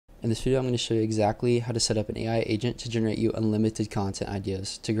In this video, I'm going to show you exactly how to set up an AI agent to generate you unlimited content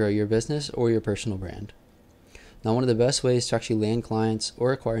ideas to grow your business or your personal brand. Now, one of the best ways to actually land clients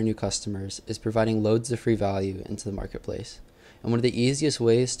or acquire new customers is providing loads of free value into the marketplace. And one of the easiest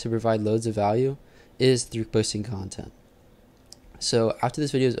ways to provide loads of value is through posting content. So after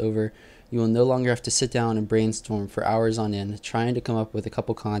this video is over, you will no longer have to sit down and brainstorm for hours on end trying to come up with a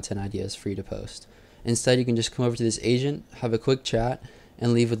couple content ideas for you to post. Instead, you can just come over to this agent, have a quick chat,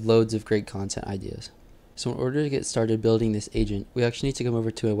 and leave with loads of great content ideas. So in order to get started building this agent, we actually need to come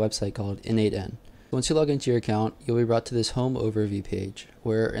over to a website called Innate. Once you log into your account, you'll be brought to this home overview page,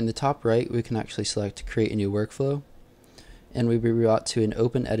 where in the top right, we can actually select create a new workflow, and we'll be brought to an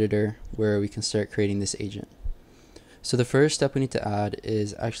open editor where we can start creating this agent. So the first step we need to add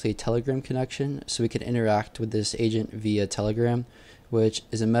is actually a Telegram connection, so we can interact with this agent via Telegram, which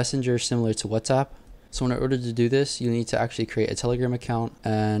is a messenger similar to WhatsApp. So in order to do this, you need to actually create a Telegram account,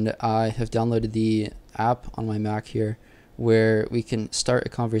 and I have downloaded the app on my Mac here where we can start a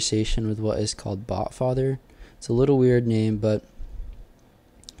conversation with what is called BotFather. It's a little weird name, but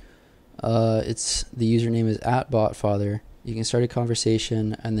the username is @BotFather. You can start a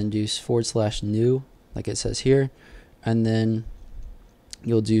conversation and then do /new, like it says here, and then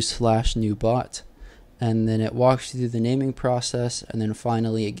you'll do /new bot, and then it walks you through the naming process, and then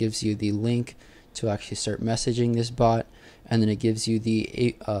finally it gives you the link to actually start messaging this bot, and then it gives you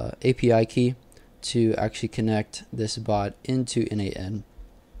the API key to actually connect this bot into Innate.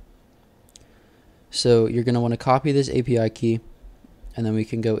 So you're going to want to copy this API key, and then we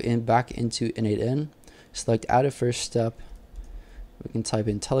can go back into Innate, select add a first step, we can type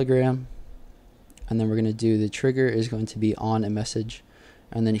in Telegram, and then we're going to do the trigger is going to be on a message,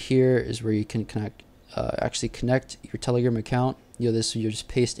 and then here is where you can actually connect your Telegram account. You just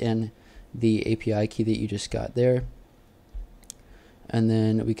paste in the API key that you just got there, and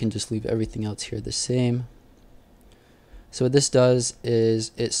then we can just leave everything else here the same. So what this does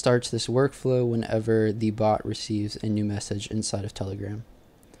is it starts this workflow whenever the bot receives a new message inside of Telegram.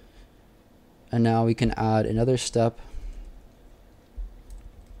 And now we can add another step,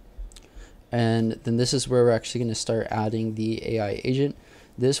 and then this is where we're actually going to start adding the AI agent.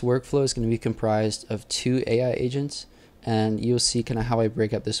 This workflow is going to be comprised of 2 AI agents, and you'll see kind of how I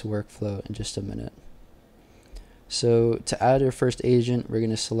break up this workflow in just a minute. So to add our first agent, we're going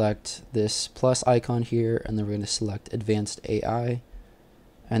to select this plus icon here, and then we're going to select advanced AI,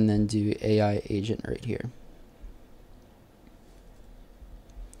 and then do AI agent right here.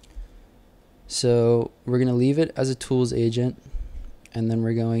 So we're going to leave it as a tools agent, and then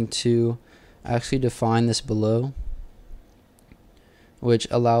we're going to actually define this below, which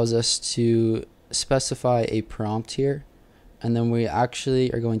allows us to specify a prompt here. And then we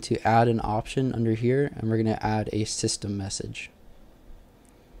actually are going to add an option under here, and we're going to add a system message.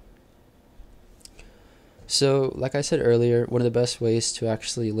 So like I said earlier, one of the best ways to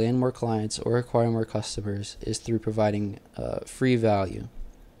actually land more clients or acquire more customers is through providing free value.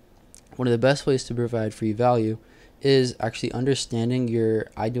 One of the best ways to provide free value is actually understanding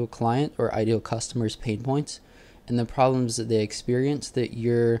your ideal client or ideal customer's pain points and the problems that they experience that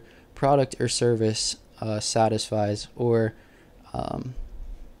your product or service satisfies, or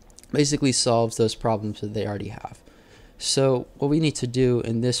basically solves those problems that they already have. So what we need to do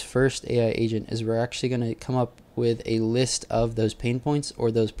in this first AI agent is we're actually going to come up with a list of those pain points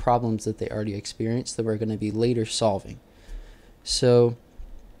or those problems that they already experienced that we're going to be later solving. So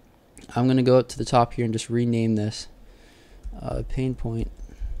I'm going to go up to the top here and just rename this pain point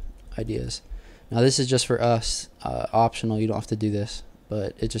ideas. Now this is just for us, optional, you don't have to do this,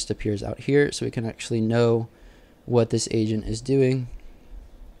 but it just appears out here so we can actually know what this agent is doing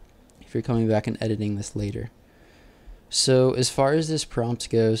if you're coming back and editing this later. So as far as this prompt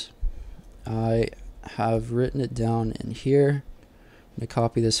goes, I have written it down in here. I'm going to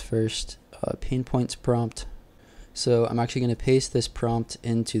copy this first pain points prompt. So I'm actually going to paste this prompt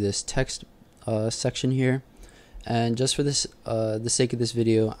into this text section here. And just for this, the sake of this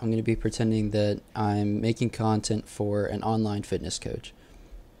video, I'm going to be pretending that I'm making content for an online fitness coach.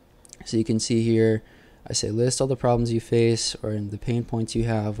 So you can see here, I say list all the problems you face or the pain points you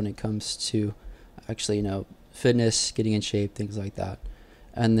have when it comes to actually, fitness, getting in shape, things like that.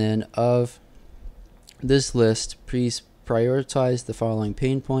 And then of this list, please prioritize the following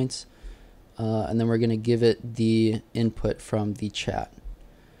pain points. And then we're going to give it the input from the chat.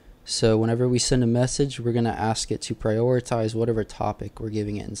 So whenever we send a message, we're going to ask it to prioritize whatever topic we're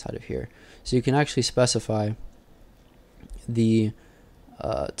giving it inside of here. So you can actually specify the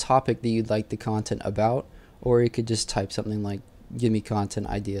topic that you'd like the content about, or you could just type something like give me content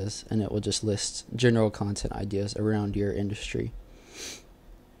ideas, and it will just list general content ideas around your industry.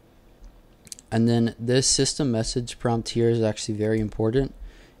 And then this system message prompt here is actually very important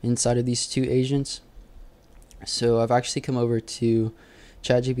inside of these two agents. So I've actually come over to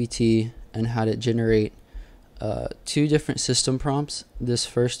ChatGPT and had it generate two different system prompts. This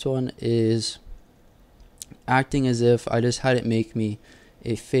first one is acting as if I just had it make me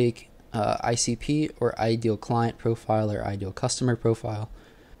a fake ICP, or ideal client profile, or ideal customer profile.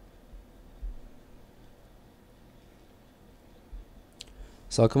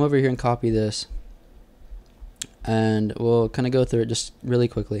 So I'll come over here and copy this, and we'll kind of go through it just really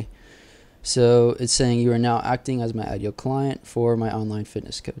quickly. So it's saying you are now acting as my ideal client for my online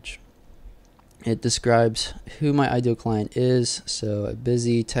fitness coach. It describes who my ideal client is. So a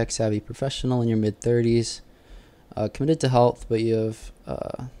busy, tech-savvy professional in your mid-30s, committed to health, but you have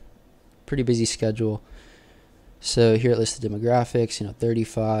a pretty busy schedule. So here it lists the demographics,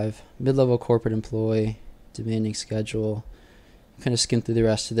 35, mid-level corporate employee, demanding schedule. Kind of skim through the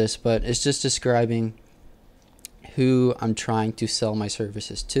rest of this, but it's just describing who I'm trying to sell my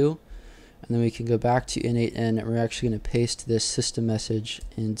services to. And then we can go back to N8N, and we're actually going to paste this system message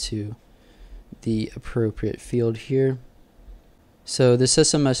into the appropriate field here. So the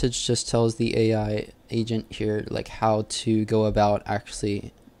system message just tells the AI agent here like how to go about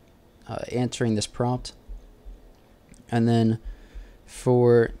actually answering this prompt. And then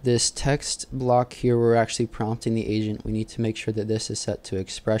for this text block here, we're actually prompting the agent. We need to make sure that this is set to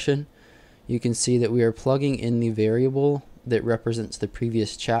expression. You can see that we are plugging in the variable that represents the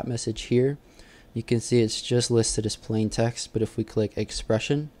previous chat message here. You can see it's just listed as plain text, but if we click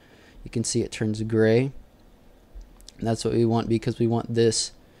expression, you can see it turns gray. And that's what we want, because we want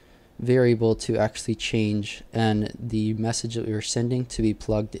this variable to actually change and the message that we are sending to be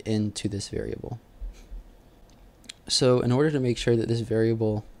plugged into this variable. So in order to make sure that this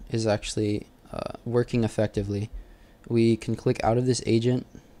variable is actually working effectively, we can click out of this agent,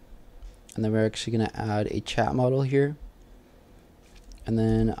 and then we're actually going to add a chat model here. And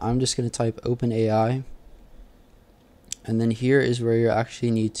then I'm just going to type OpenAI, and then here is where you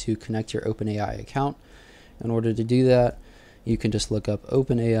actually need to connect your OpenAI account. In order to do that, you can just look up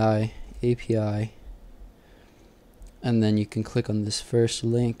OpenAI API, and then you can click on this first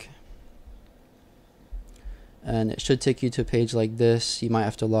link, and it should take you to a page like this. You might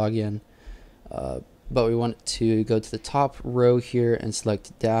have to log in, but we want to go to the top row here and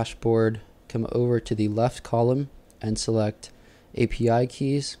select dashboard, come over to the left column and select API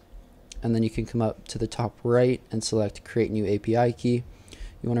keys, and then you can come up to the top right and select create new API key.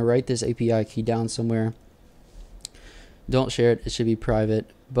 You want to write this API key down somewhere. Don't share it, it should be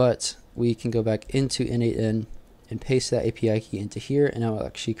private, but we can go back into N8N and paste that API key into here, and it will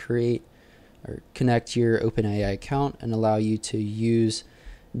actually create or connect your OpenAI account and allow you to use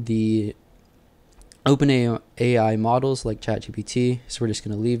the OpenAI models like ChatGPT. So we're just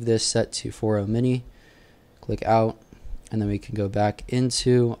going to leave this set to 4.0 mini, click out, and then we can go back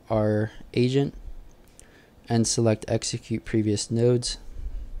into our agent and select execute previous nodes.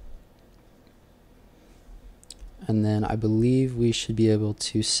 And then I believe we should be able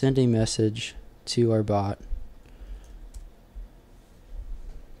to send a message to our bot.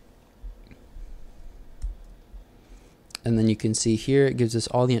 And then you can see here it gives us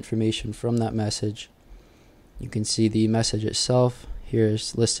all the information from that message. You can see the message itself here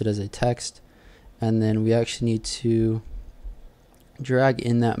is listed as a text, and then we actually need to drag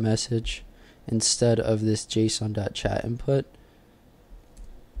in that message instead of this json.chat input.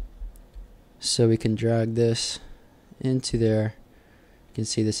 So we can drag this into there. You can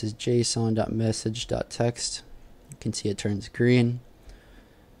see this is json.message.text. You can see it turns green,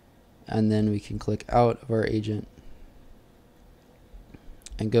 and then we can click out of our agent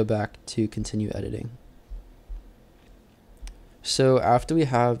and go back to continue editing. So after we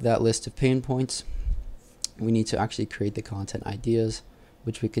have that list of pain points, we need to actually create the content ideas,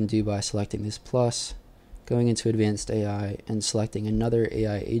 which we can do by selecting this plus, going into advanced AI and selecting another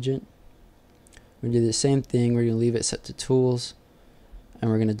AI agent. We're going to do the same thing. We're going to leave it set to tools,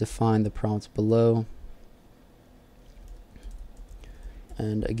 and we're going to define the prompt below.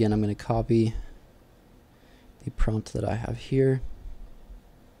 And again, I'm going to copy the prompt that I have here.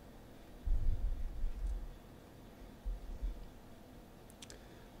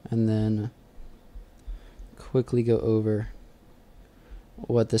 And then quickly go over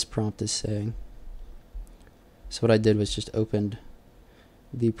what this prompt is saying. So what I did was just opened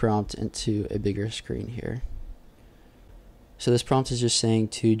the prompt into a bigger screen here. So this prompt is just saying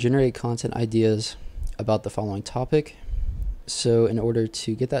to generate content ideas about the following topic. So in order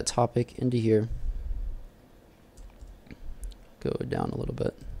to get that topic into here, go down a little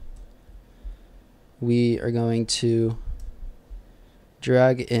bit, we are going to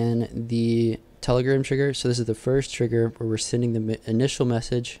drag in the Telegram trigger. So this is the first trigger where we're sending the initial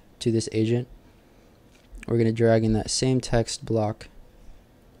message to this agent. We're going to drag in that same text block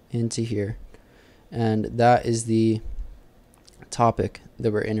into here, and that is the topic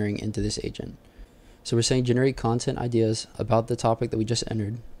that we're entering into this agent. So we're saying generate content ideas about the topic that we just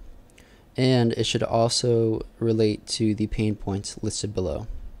entered, and it should also relate to the pain points listed below.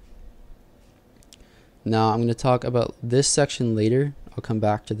 Now I'm going to talk about this section later. I'll come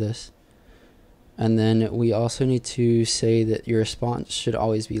back to this. And then we also need to say that your response should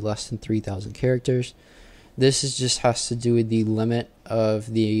always be less than 3,000 characters. This just has to do with the limit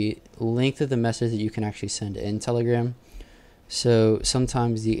of the length of the message that you can actually send in Telegram. So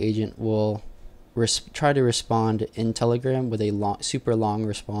sometimes the agent will try to respond in Telegram with a super long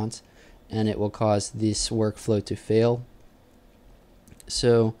response, and it will cause this workflow to fail.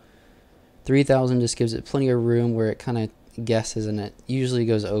 So 3,000 just gives it plenty of room where it kind of guesses, and it usually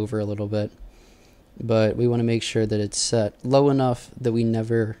goes over a little bit. But we want to make sure that it's set low enough that we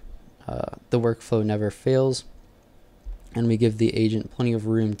never, the workflow never fails, and we give the agent plenty of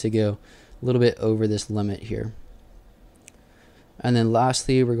room to go a little bit over this limit here. And then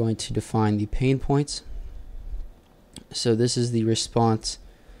lastly, we're going to define the pain points. So this is the response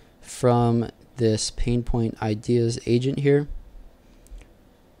from this pain point ideas agent here.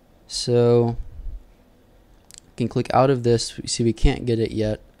 So you can click out of this. We see we can't get it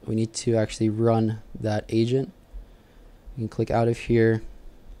yet. We need to actually run that agent. You can click out of here,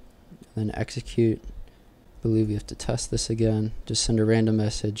 then execute. I believe we have to test this again. Just send a random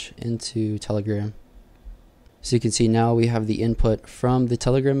message into Telegram. So you can see now we have the input from the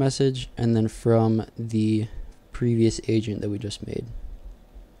Telegram message and then from the previous agent that we just made.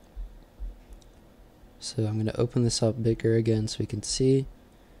 So I'm going to open this up bigger again so we can see,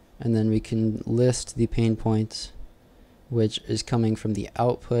 and then we can list the pain points, which is coming from the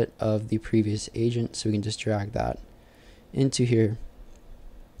output of the previous agent. So we can just drag that into here.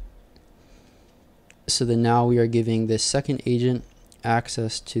 So then now we are giving this second agent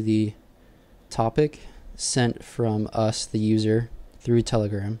access to the topic sent from us, the user, through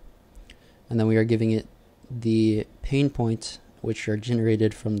Telegram. And then we are giving it the pain points, which are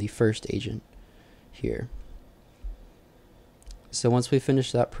generated from the first agent here. So once we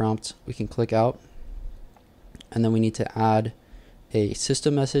finish that prompt, we can click out, and then we need to add a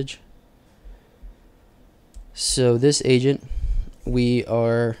system message. So this agent, we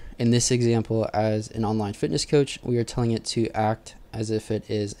are, in this example, as an online fitness coach, we are telling it to act as if it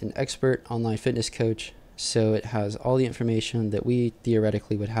is an expert online fitness coach. So it has all the information that we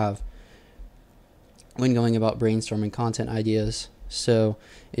theoretically would have when going about brainstorming content ideas. So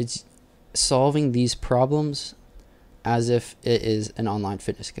it's solving these problems as if it is an online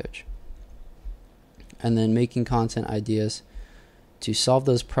fitness coach, and then making content ideas to solve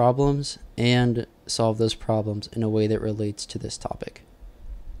those problems and solve those problems in a way that relates to this topic.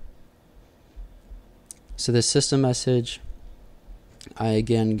 So this system message, I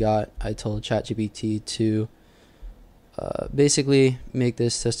told ChatGPT to basically make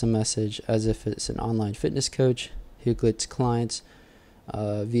this system message as if it's an online fitness coach who gets clients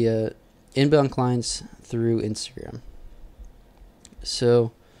via inbound clients through Instagram.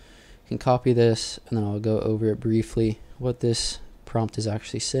 So you can copy this, and then I'll go over it briefly, what this prompt is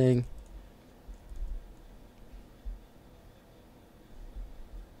actually saying.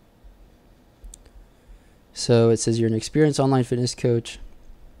 So it says you're an experienced online fitness coach,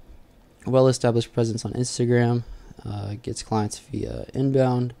 well-established presence on Instagram, gets clients via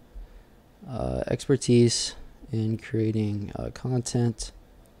inbound, expertise in creating content,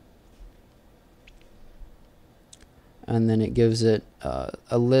 and then it gives it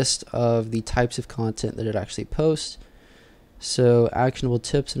a list of the types of content that it actually posts. So actionable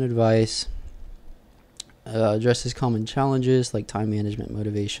tips and advice, addresses common challenges like time management,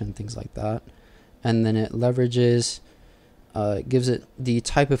 motivation, things like that. And then it leverages, gives it the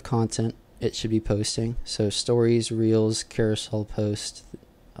type of content it should be posting. So stories, reels, carousel posts,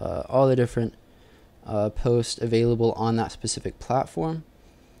 all the different posts available on that specific platform.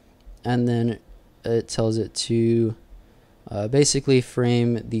 And then it tells it to basically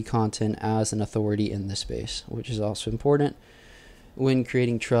frame the content as an authority in the space, which is also important when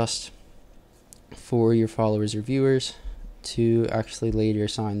creating trust for your followers or viewers to actually later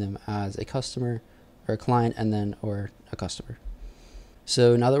assign them as a customer or a client, and then or a customer.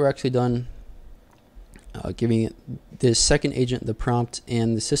 So now that we're actually done giving this second agent the prompt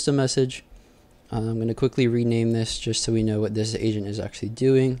and the system message, I'm going to quickly rename this just so we know what this agent is actually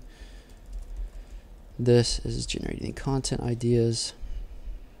doing. This is generating content ideas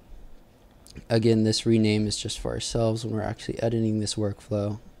Again, this rename is just for ourselves when we're actually editing this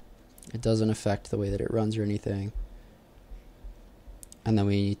workflow. It doesn't affect the way that it runs or anything. And then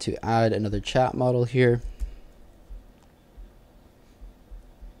we need to add another chat model here.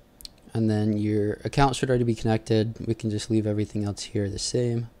 And then your account should already be connected. We can just leave everything else here the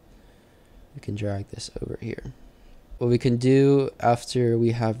same. We can drag this over here. What we can do after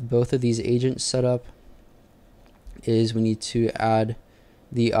we have both of these agents set up is we need to add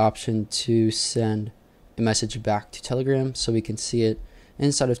the option to send a message back to Telegram so we can see it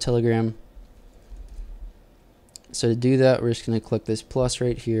inside of Telegram. So to do that, we're just going to click this plus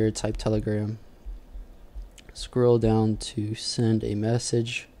right here, type Telegram, scroll down to send a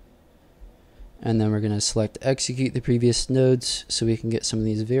message, and then we're going to select execute the previous nodes so we can get some of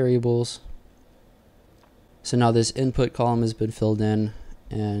these variables. So now this input column has been filled in,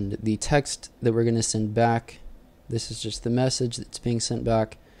 and the text that we're going to send back, this is just the message that's being sent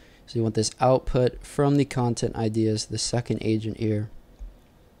back. So you want this output from the content ideas, the second agent here.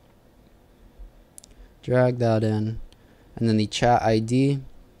 Drag that in, and then the chat ID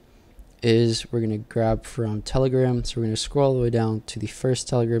is we're going to grab from Telegram. So we're going to scroll all the way down to the first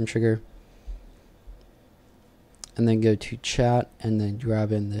Telegram trigger, and then go to chat, and then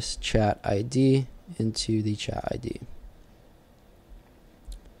grab in this chat ID into the chat ID.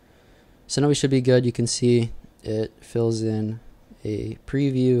 So now we should be good. You can see it fills in a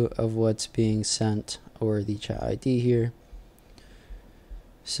preview of what's being sent or the chat ID here.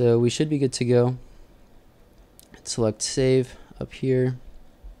 So we should be good to go. Select save up here,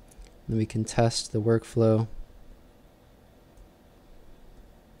 then we can test the workflow.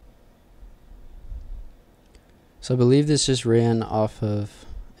 So I believe this just ran off of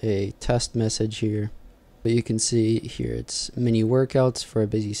a test message here, but you can see here it's mini workouts for a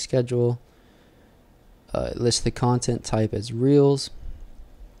busy schedule. It lists the content type as reels,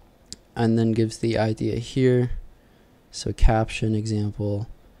 and then gives the idea here, so caption example,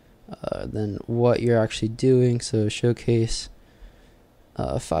 then what you're actually doing, so showcase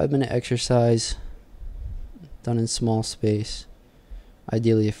a 5-minute exercise done in small space,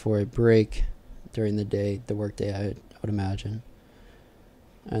 ideally for a break during the day, the work day I would imagine.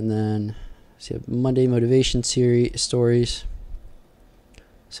 And then so you have Monday motivation stories,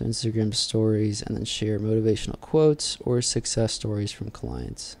 so Instagram stories, and then share motivational quotes or success stories from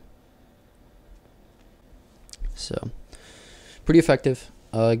clients. So pretty effective.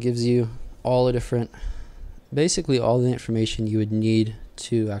 Gives you all the different, basically all the information you would need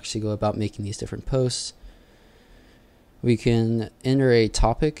to actually go about making these different posts. We can enter a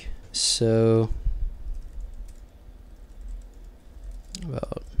topic, so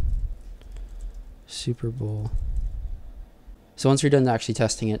about Super Bowl. So once we're done actually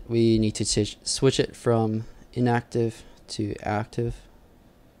testing it, we need to switch it from inactive to active,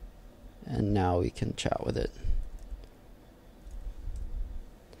 and now we can chat with it.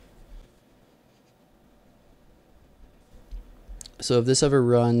 So if this ever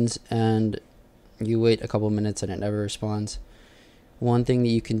runs and you wait a couple minutes and it never responds, one thing that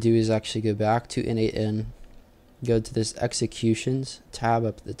you can do is actually go back to N8N, go to this executions tab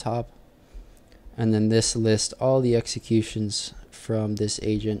up at the top, and then this lists all the executions from this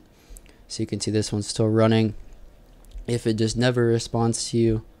agent. So you can see this one's still running. If it just never responds to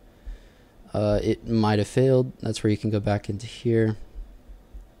you, it might have failed. That's where you can go back into here.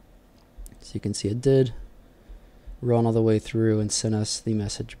 So you can see it did run all the way through and send us the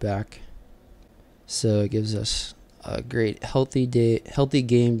message back. So it gives us a great healthy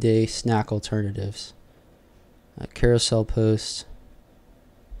game day snack alternatives. Carousel posts,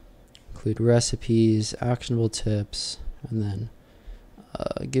 include recipes, actionable tips, and then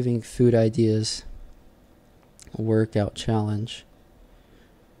giving food ideas, a workout challenge.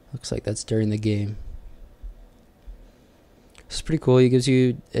 Looks like that's during the game. It's pretty cool. It gives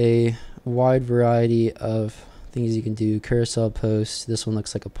you a wide variety of things you can do. Carousel posts. This one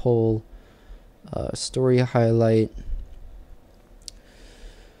looks like a poll. Story highlight.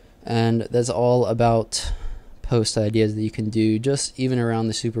 And that's all about post ideas that you can do just even around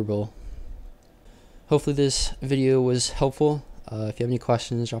the Super Bowl. Hopefully this video was helpful. If you have any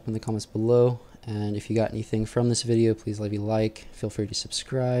questions, drop in the comments below. And if you got anything from this video, please leave a like. Feel free to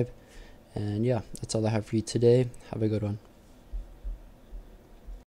subscribe. And yeah, that's all I have for you today. Have a good one.